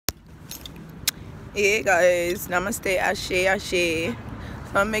Hey guys, namaste, ashe, ashe.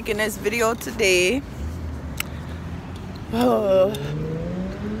 So I'm making this video today.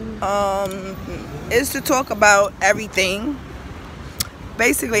 Is to talk about everything.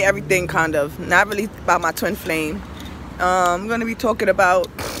 Basically everything, kind of. Not really about my twin flame. I'm gonna be talking about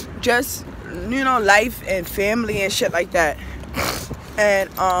just, life and family and shit like that. And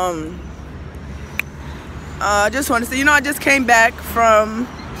I just want to say, I just came back from,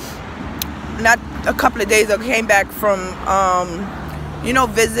 not a couple of days ago, came back from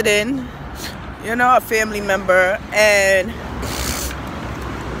visiting a family member, and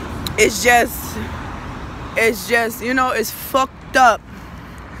it's just it's fucked up.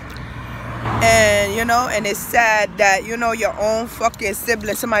 And and it's sad that your own fucking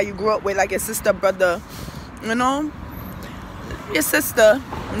sibling, somebody you grew up with, like your sister, brother, your sister,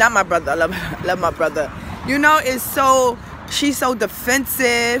 not my brother, I love my brother, she's so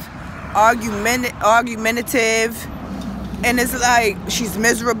defensive, argumentative, and it's like she's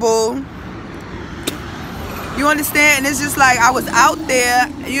miserable. You understand? And it's just like, I was out there,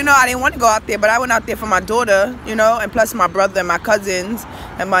 I didn't want to go out there, but I went out there for my daughter, and plus my brother and my cousins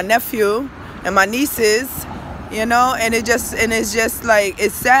and my nephew and my nieces, and it's just like,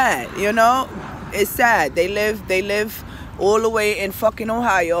 it's sad, it's sad. They live all the way in fucking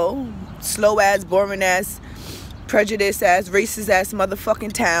Ohio, slow ass, boring ass, prejudiced ass, racist ass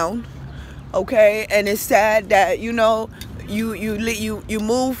motherfucking town. Okay, and it's sad that you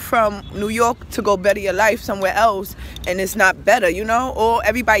move from New York to go better your life somewhere else, and it's not better, or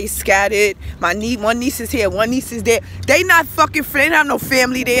everybody's scattered. One niece is here, one niece is there. They not fucking friends. They don't have no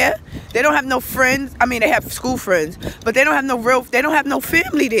family there. They don't have no friends. I mean, they have school friends, but they don't have no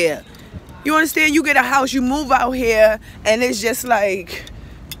family there. You understand? You get a house, you move out here, and it's just like,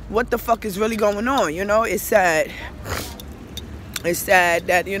 what the fuck is really going on? It's sad. It's sad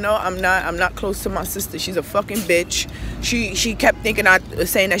that I'm not close to my sister. She's a fucking bitch. She kept thinking,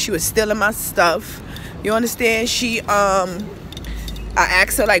 saying that she was stealing my stuff. You understand? I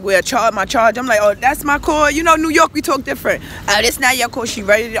asked her like, where my charge. I'm like, oh, that's my call. New York, we talk different. That's not your call. She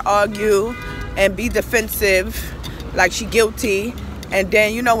ready to argue and be defensive, like she guilty. And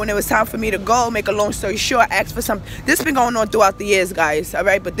then, when it was time for me to go, make a long story short, I asked for some. This has been going on throughout the years, guys, all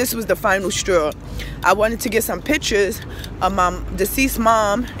right? But this was the final straw. I wanted to get some pictures of my deceased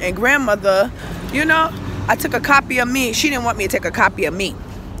mom and grandmother. I took a copy of me. She didn't want me to take a copy of me.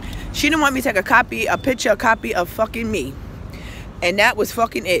 She didn't want me to take a copy of fucking me. And that was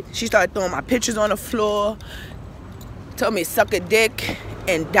fucking it. She started throwing my pictures on the floor, told me suck a dick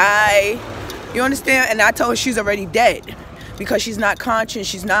and die. You understand? And I told her she's already dead. Because she's not conscious,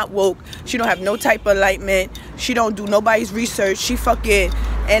 she's not woke, she don't have no type of enlightenment, she don't do nobody's research, she fucking,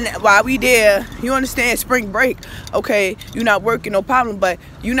 and while we there, you understand, spring break, okay, you're not working, no problem, but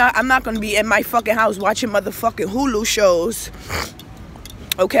I'm not gonna be in my fucking house watching motherfucking Hulu shows,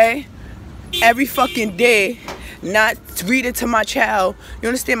 okay, every fucking day, not reading to my child. You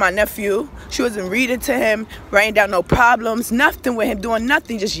understand? My nephew, she wasn't reading to him, writing down no problems, nothing with him, doing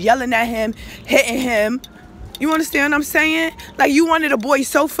nothing, just yelling at him, hitting him. You understand what I'm saying? Like, you wanted a boy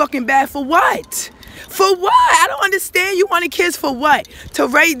so fucking bad for what? For what? I don't understand. You wanted kids for what? To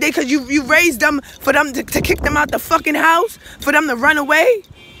raise, because you raised them for them to kick them out the fucking house? For them to run away?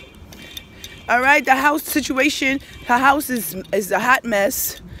 All right, the house situation, her house is a hot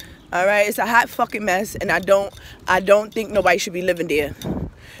mess. All right, it's a hot fucking mess, and I don't think nobody should be living there.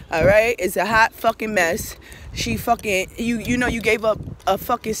 All right, it's a hot fucking mess. She fucking, you gave up a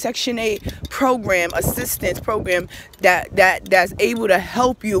fucking Section 8 program, assistance program that's able to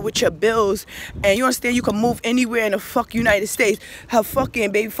help you with your bills, and you understand you can move anywhere in the fuck United States. Her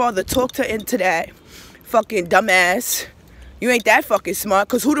fucking baby father talked her into that. Fucking dumbass. You ain't that fucking smart,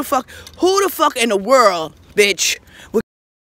 cause who the fuck in the world, bitch,